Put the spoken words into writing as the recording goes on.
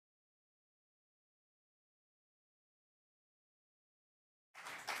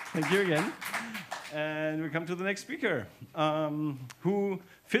Thank you again. And we come to the next speaker, who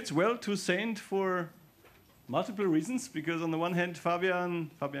fits well to Saint for multiple reasons. Because on the one hand,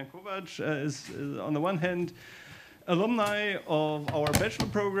 Fabian Kovac is on the one hand alumni of our bachelor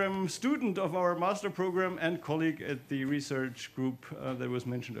program, student of our master program, and colleague at the research group that was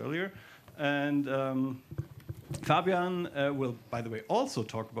mentioned earlier. And Fabian will, by the way, also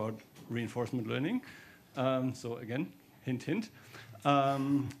talk about reinforcement learning. So again, hint, hint.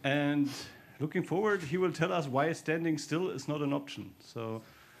 And looking forward, he will tell us why standing still is not an option. So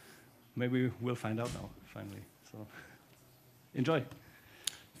maybe we'll find out now, finally. So enjoy.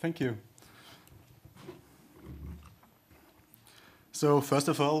 Thank you. So first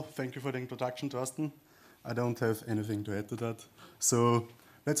of all, thank you for the introduction, Thorsten. I don't have anything to add to that. So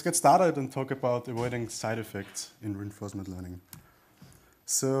let's get started and talk about avoiding side effects in reinforcement learning.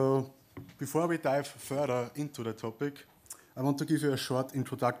 So before we dive further into the topic, I want to give you a short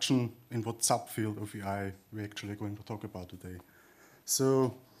introduction in what subfield of AI we're actually going to talk about today.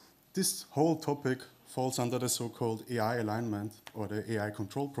 So this whole topic falls under the so-called AI alignment or the AI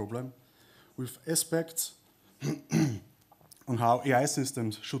control problem, with aspects on how AI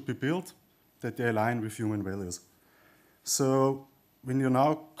systems should be built that they align with human values. So when you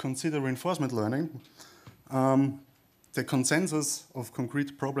now consider reinforcement learning, the consensus of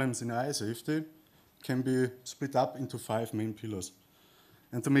concrete problems in AI safety can be split up into 5 main pillars.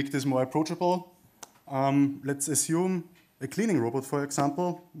 And to make this more approachable, let's assume a cleaning robot, for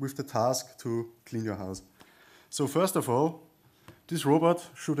example, with the task to clean your house. So first of all, this robot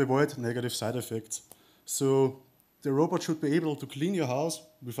should avoid negative side effects. So the robot should be able to clean your house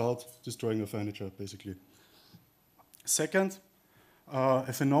without destroying your furniture, basically. Second,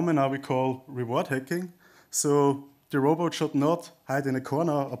 a phenomena we call reward hacking. So the robot should not hide in a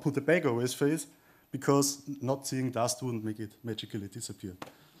corner or put a bag over his face, because not seeing dust wouldn't make it magically disappear.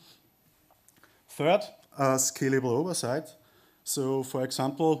 Third, scalable oversight. So for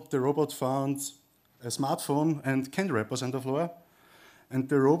example, the robot found a smartphone and candy wrappers on the floor, and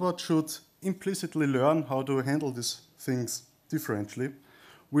the robot should implicitly learn how to handle these things differently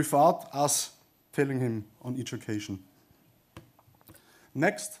without us telling him on each occasion.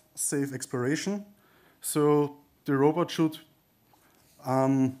 Next, safe exploration. So the robot should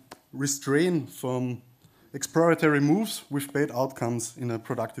restrain from exploratory moves with bad outcomes in a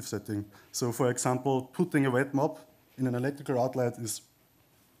productive setting. So for example, putting a wet mop in an electrical outlet is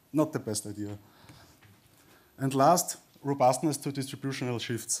not the best idea. And last, robustness to distributional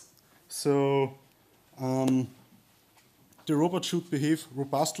shifts. So the robot should behave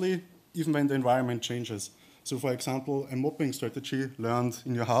robustly even when the environment changes. So for example, a mopping strategy learned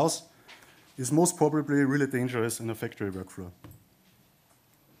in your house is most probably really dangerous in a factory workflow.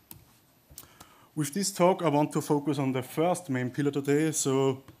 With this talk, I want to focus on the first main pillar today,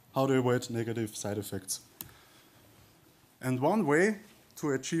 so how to avoid negative side effects. And one way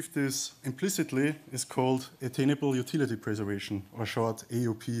to achieve this implicitly is called Attainable Utility Preservation, or short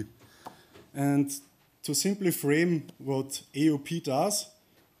AUP. And to simply frame what AUP does,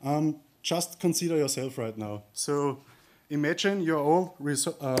 just consider yourself right now. So imagine you're all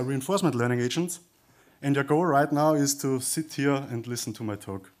reinforcement learning agents, and your goal right now is to sit here and listen to my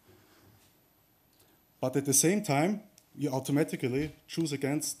talk. But at the same time, you automatically choose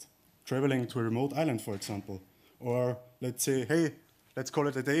against traveling to a remote island, for example. Or let's say, hey, let's call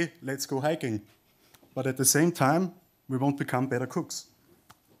it a day, let's go hiking. But at the same time, we won't become better cooks.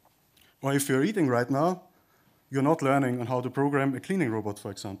 Or if you're eating right now, you're not learning on how to program a cleaning robot,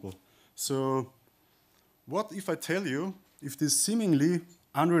 for example. So what if I tell you if these seemingly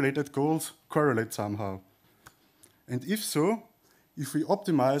unrelated goals correlate somehow? And if so, if we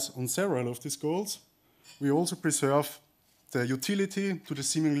optimize on several of these goals, we also preserve the utility to the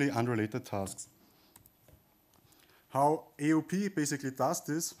seemingly unrelated tasks. How AUP basically does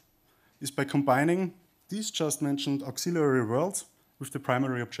this is by combining these just mentioned auxiliary worlds with the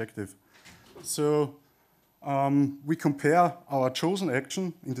primary objective. So we compare our chosen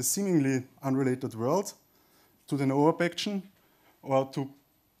action in the seemingly unrelated world to the no-op action, or to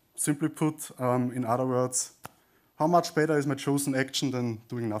simply put, in other words, how much better is my chosen action than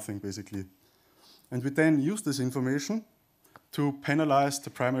doing nothing, basically. And we then use this information to penalize the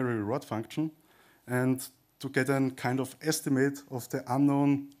primary reward function and to get a kind of estimate of the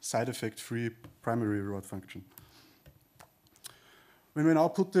unknown side effect-free primary reward function. When we now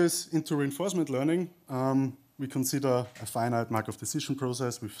put this into reinforcement learning, we consider a finite Markov decision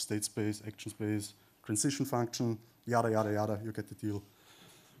process with state space, action space, transition function, yada, yada, yada, you get the deal.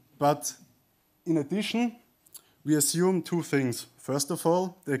 But in addition, we assume 2 things. First of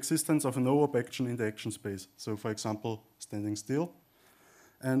all, the existence of a no-op action in the action space. So for example, standing still.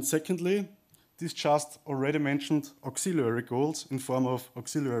 And secondly, these just already mentioned auxiliary goals in form of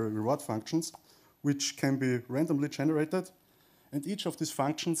auxiliary reward functions, which can be randomly generated. And each of these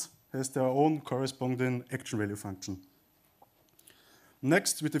functions has their own corresponding action value function.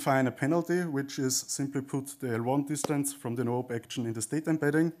 Next, we define a penalty, which is simply put the L1 distance from the no-op action in the state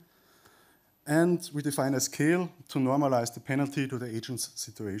embedding. And we define a scale to normalize the penalty to the agent's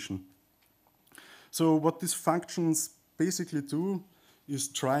situation. So what these functions basically do is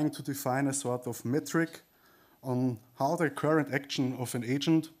trying to define a sort of metric on how the current action of an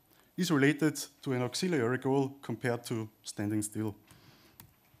agent is related to an auxiliary goal compared to standing still.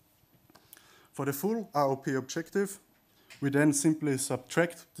 For the full vAUP objective, we then simply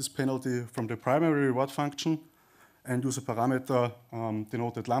subtract this penalty from the primary reward function and use a parameter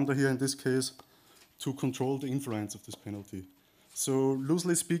denoted lambda here in this case to control the influence of this penalty. So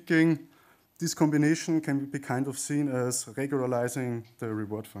loosely speaking, this combination can be kind of seen as regularizing the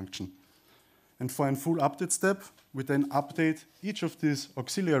reward function. And for a full update step, we then update each of these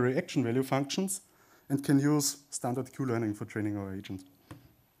auxiliary action value functions and can use standard Q-learning for training our agent.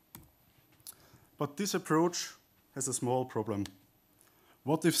 But this approach has a small problem.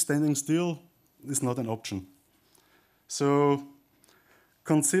 What if standing still is not an option? So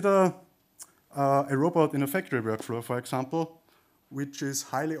consider a robot in a factory workflow, for example, which is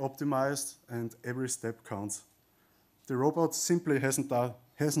highly optimized and every step counts. The robot simply hasn't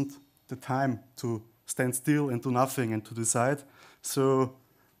the time to stand still and do nothing and to decide, so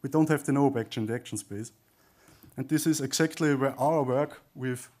we don't have the no-op action in the action space. And this is exactly where our work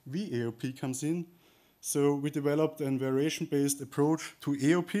with vAUP comes in. So we developed a variation-based approach to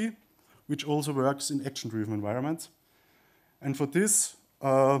AOP, which also works in action-driven environments. And for this,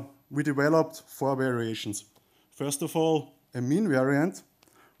 we developed 4 variations. First of all, a mean variant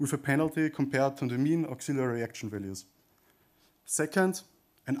with a penalty compared to the mean auxiliary action values. Second,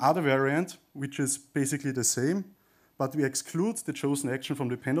 another variant, which is basically the same, but we exclude the chosen action from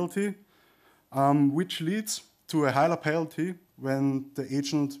the penalty, which leads to a higher penalty when the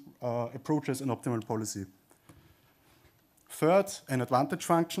agent approaches an optimal policy. Third, an advantage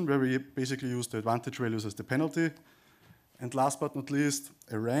function, where we basically use the advantage values as the penalty. And last but not least,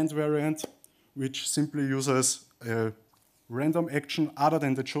 a rand variant, which simply uses a random action other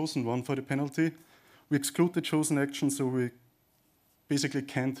than the chosen one for the penalty. We exclude the chosen action, so we basically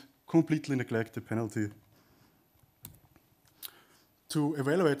can't completely neglect the penalty. To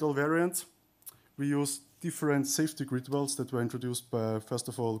evaluate all variants, we use different safety grid wells that were introduced by, first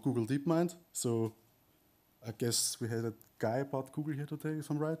of all, Google DeepMind. So I guess we had a guy about Google here today, if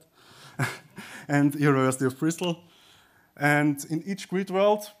I'm right, and University of Bristol. And in each grid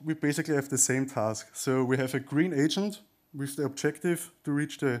world, we basically have the same task. So we have a green agent with the objective to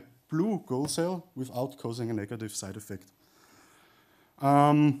reach the blue goal cell without causing a negative side effect.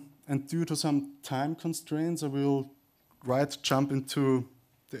 And due to some time constraints, I will jump into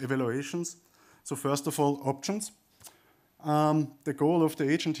the evaluations. So first of all, options. The goal of the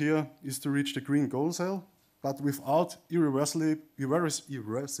agent here is to reach the green goal cell, but without irreversibly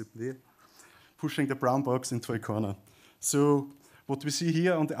pushing the brown box into a corner. So what we see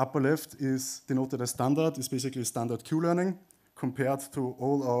here on the upper left is denoted as standard, is basically standard Q-learning compared to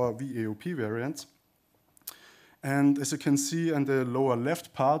all our vAUP variants. And as you can see in the lower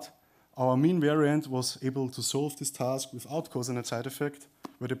left part, our mean variant was able to solve this task without causing a side effect,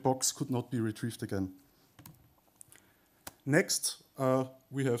 where the box could not be retrieved again. Next,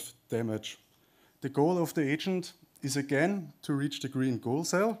 we have damage. The goal of the agent is again to reach the green goal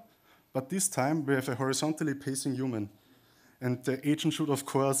cell, but this time we have a horizontally pacing human. And the agent should, of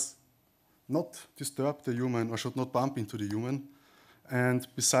course, not disturb the human or should not bump into the human. And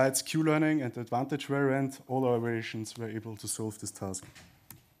besides Q-learning and the advantage variant, all our variations were able to solve this task.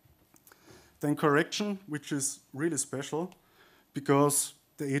 Then correction, which is really special because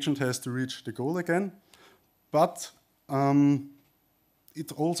the agent has to reach the goal again, but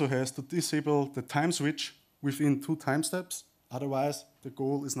it also has to disable the time switch within 2 time steps, otherwise the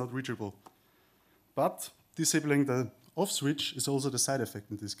goal is not reachable. But disabling the off switch is also the side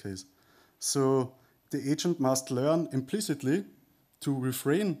effect in this case. So the agent must learn implicitly to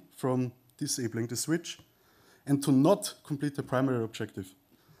refrain from disabling the switch and to not complete the primary objective.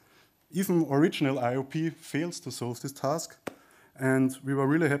 Even original IOP fails to solve this task, and we were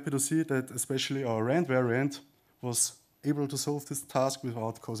really happy to see that especially our rand variant was able to solve this task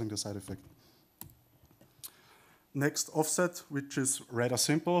without causing the side effect. Next, offset, which is rather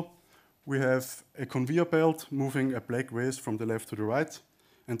simple. We have a conveyor belt moving a black waste from the left to the right,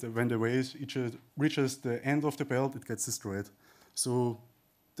 and when the waste reaches the end of the belt, it gets destroyed. So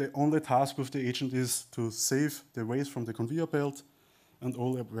the only task of the agent is to save the waste from the conveyor belt and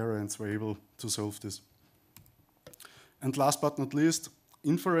all variants were able to solve this. And last but not least,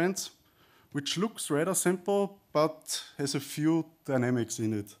 inference, which looks rather simple, but has a few dynamics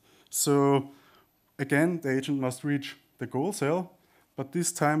in it. So again, the agent must reach the goal cell, but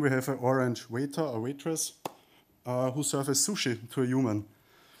this time we have an orange waiter or waitress who serves as sushi to a human.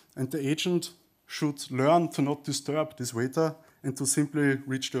 And the agent should learn to not disturb this waiter and to simply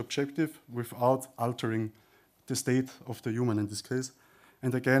reach the objective without altering the state of the human in this case.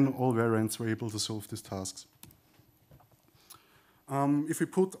 And again, all variants were able to solve these tasks. If we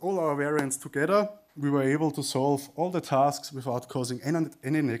put all our variants together, we were able to solve all the tasks without causing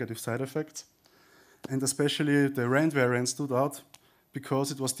any negative side effects. And especially the RAND variant stood out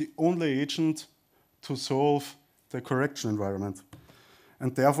because it was the only agent to solve the correction environment.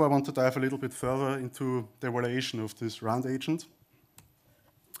 And therefore, I want to dive a little bit further into the evaluation of this RAND agent.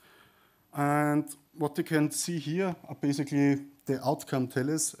 And what you can see here are basically the outcome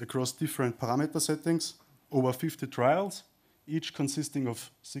tallies across different parameter settings over 50 trials, each consisting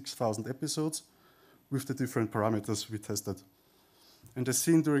of 6,000 episodes with the different parameters we tested. And as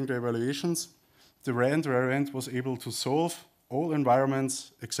seen during the evaluations, the RAND variant was able to solve all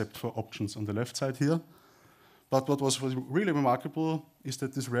environments except for options on the left side here. But what was really remarkable is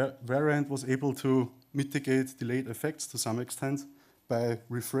that this variant was able to mitigate delayed effects to some extent by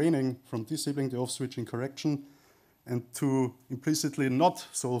refraining from disabling the off-switching correction and to implicitly not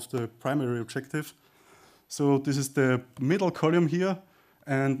solve the primary objective. So this is the middle column here,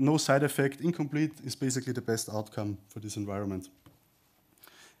 and no side effect incomplete is basically the best outcome for this environment.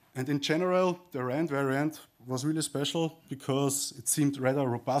 And in general, the RAND variant was really special because it seemed rather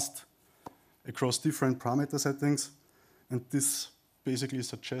robust across different parameter settings, and this basically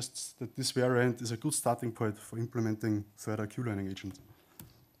suggests that this variant is a good starting point for implementing further Q-learning agents.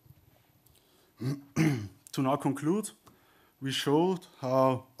 To now conclude, we showed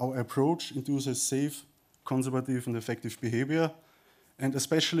how our approach induces safe, conservative, and effective behavior, and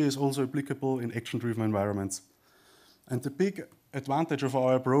especially is also applicable in action-driven environments. And the big advantage of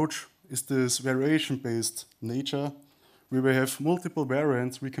our approach is this variation-based nature, where we have multiple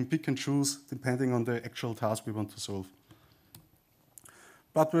variants we can pick and choose depending on the actual task we want to solve.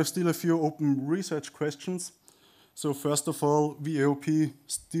 But we have still a few open research questions. So first of all, vAUP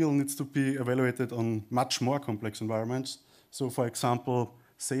still needs to be evaluated on much more complex environments. So for example,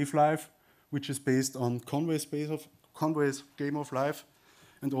 Save Life, which is based on Conway's game of life,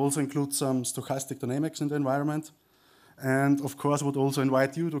 and also includes some stochastic dynamics in the environment. And of course, I would also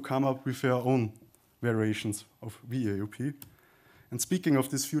invite you to come up with your own variations of vAUP. And speaking of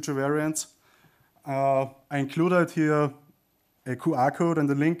these future variants, I included here a QR code and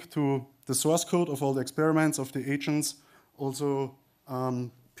a link to the source code of all the experiments of the agents, also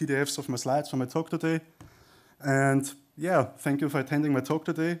PDFs of my slides from my talk today. And yeah, thank you for attending my talk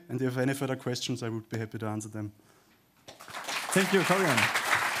today. And if you have any further questions, I would be happy to answer them. Thank you, Fabian.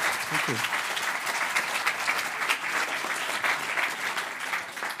 Thank you.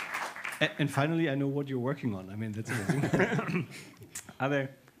 And finally, I know what you're working on. I mean, that's amazing. Are there?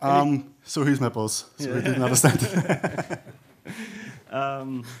 So he's my boss, so he didn't understand.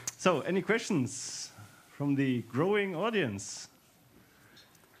 So, any questions from the growing audience?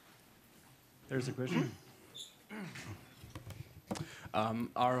 There's a question.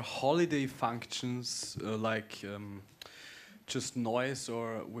 Are holiday functions just noise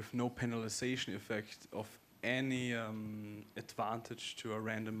or with no penalization effect of any advantage to a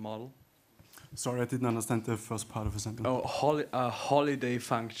random model? Sorry, I didn't understand the first part of the sentence. Oh, a holiday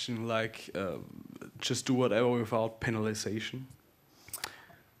function, just do whatever without penalization?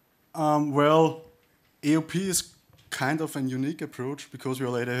 Well, AOP is kind of a unique approach because we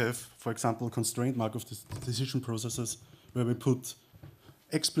already have, for example, constraint Markov decision processes where we put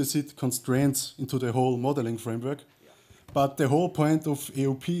explicit constraints into the whole modeling framework. Yeah. But the whole point of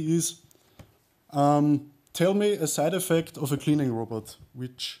AOP is tell me a side effect of a cleaning robot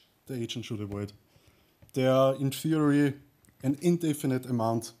which the agent should avoid. There are, in theory, an indefinite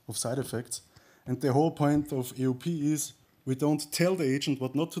amount of side effects. And the whole point of AOP is we don't tell the agent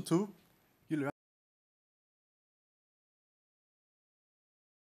what not to do,